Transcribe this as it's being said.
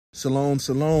Shalom,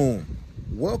 shalom.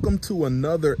 Welcome to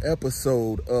another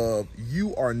episode of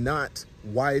You Are Not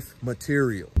Wife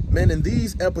Material. Man, in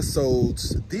these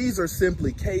episodes, these are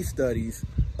simply case studies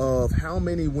of how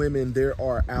many women there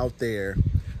are out there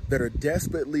that are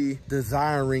desperately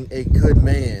desiring a good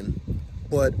man,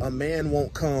 but a man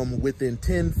won't come within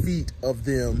 10 feet of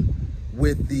them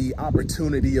with the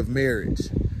opportunity of marriage.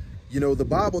 You know, the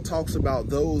Bible talks about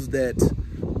those that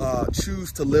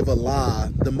choose to live a lie.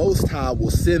 The Most High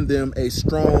will send them a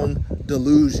strong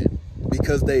delusion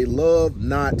because they love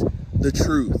not the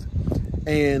truth.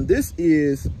 And this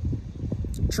is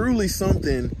truly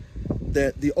something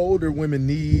that the older women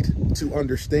need to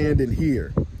understand and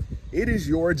hear. It is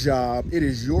your job, it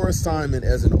is your assignment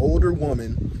as an older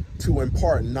woman to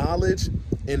impart knowledge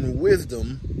and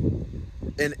wisdom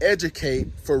and educate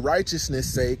for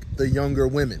righteousness' sake the younger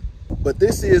women. But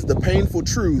this is the painful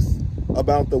truth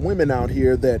about the women out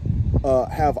here that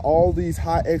have all these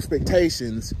high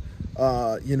expectations,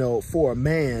 for a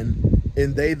man,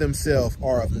 and they themselves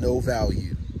are of no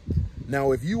value.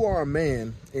 Now, if you are a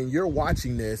man and you're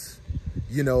watching this,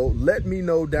 let me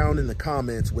know down in the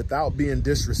comments without being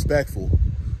disrespectful,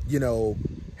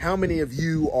 how many of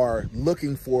you are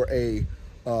looking for a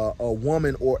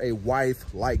woman or a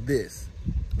wife like this?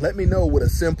 Let me know with a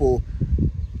simple,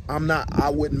 I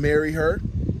wouldn't marry her,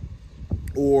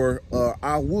 or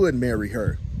I would marry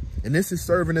her. And this is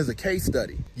serving as a case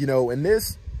study, and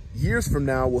this years from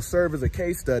now will serve as a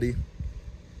case study,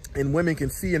 and women can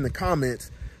see in the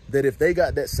comments that if they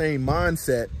got that same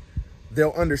mindset,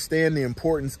 they'll understand the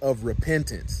importance of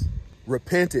repentance.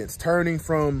 Repentance, turning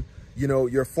from,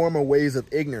 your former ways of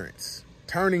ignorance,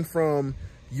 turning from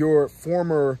your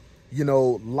former,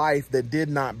 life that did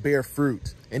not bear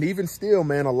fruit. And even still,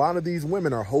 man, a lot of these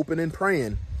women are hoping and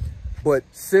praying, but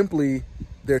simply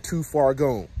they're too far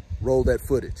gone. Roll that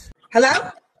footage.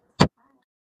 Hello?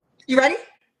 You ready?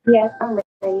 Yes, I'm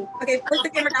ready. Okay, push the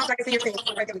camera down so I can see your face.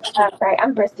 Right, there we go. Sorry,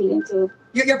 I'm breastfeeding too.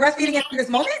 You're breastfeeding at this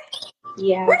moment?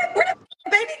 Yeah. Where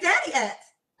the baby daddy at?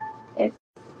 It's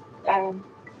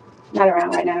not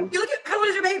around right now. How old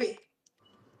is your baby?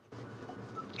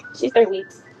 She's 3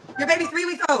 weeks. Your baby's 3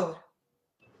 weeks old.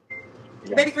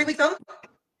 Your baby's 3 weeks old?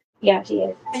 Yeah, she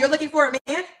is. And you're looking for a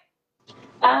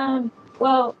man?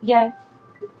 Well, yeah.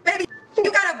 Baby,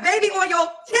 you got a baby on your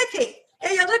titty,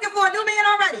 and you're looking for a new man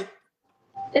already.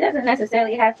 It doesn't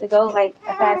necessarily have to go like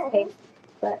a fast pace,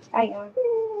 but I am.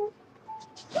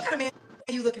 What kind of man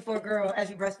are you looking for, girl, as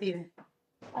you breastfeeding?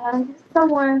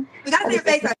 Someone. We gotta see your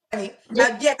face, honey.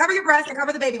 Yeah, cover your breast and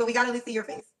cover the baby, but we gotta at least see your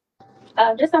face.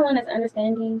 Just someone that's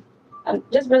understanding.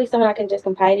 Just really someone I can just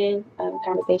confide in,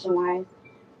 conversation-wise.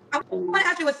 I want to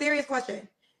ask you a serious question.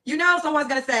 Someone's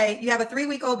going to say you have a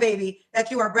 3-week-old baby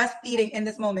that you are breastfeeding in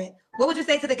this moment. What would you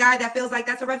say to the guy that feels like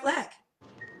that's a red flag?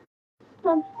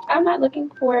 I'm not looking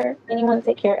for anyone to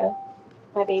take care of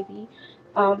my baby.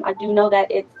 I do know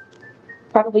that it's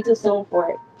probably too soon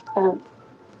for it.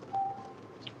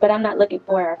 But I'm not looking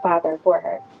for a father for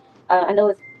her. I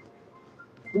know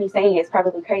me saying it's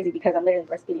probably crazy because I'm literally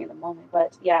breastfeeding in the moment.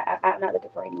 But yeah, I'm not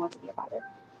looking for anyone to be a father.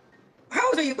 How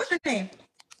old are you? What's your name?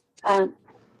 I'm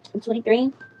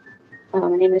 23.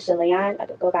 My name is Shalayan. I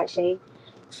go by Shay.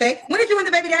 Shay? When did you and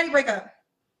the baby daddy break up?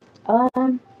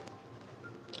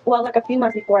 Well, like a few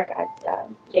months before I got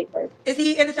gave birth. Is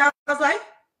he in the child's life?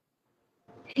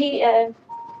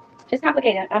 It's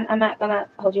complicated. I'm not gonna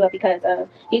hold you up because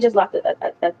he just lost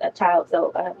a child,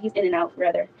 so he's in and out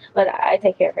rather. But I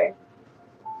take care of her.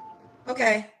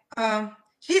 Okay.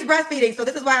 She's breastfeeding, so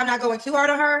this is why I'm not going too hard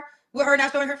on her with her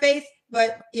not showing her face.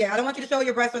 But yeah, I don't want you to show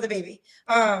your breast or the baby.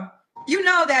 You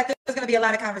know that there's going to be a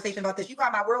lot of conversation about this. You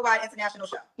got my worldwide international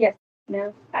show. Yes,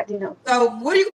 no, I do know. So what are you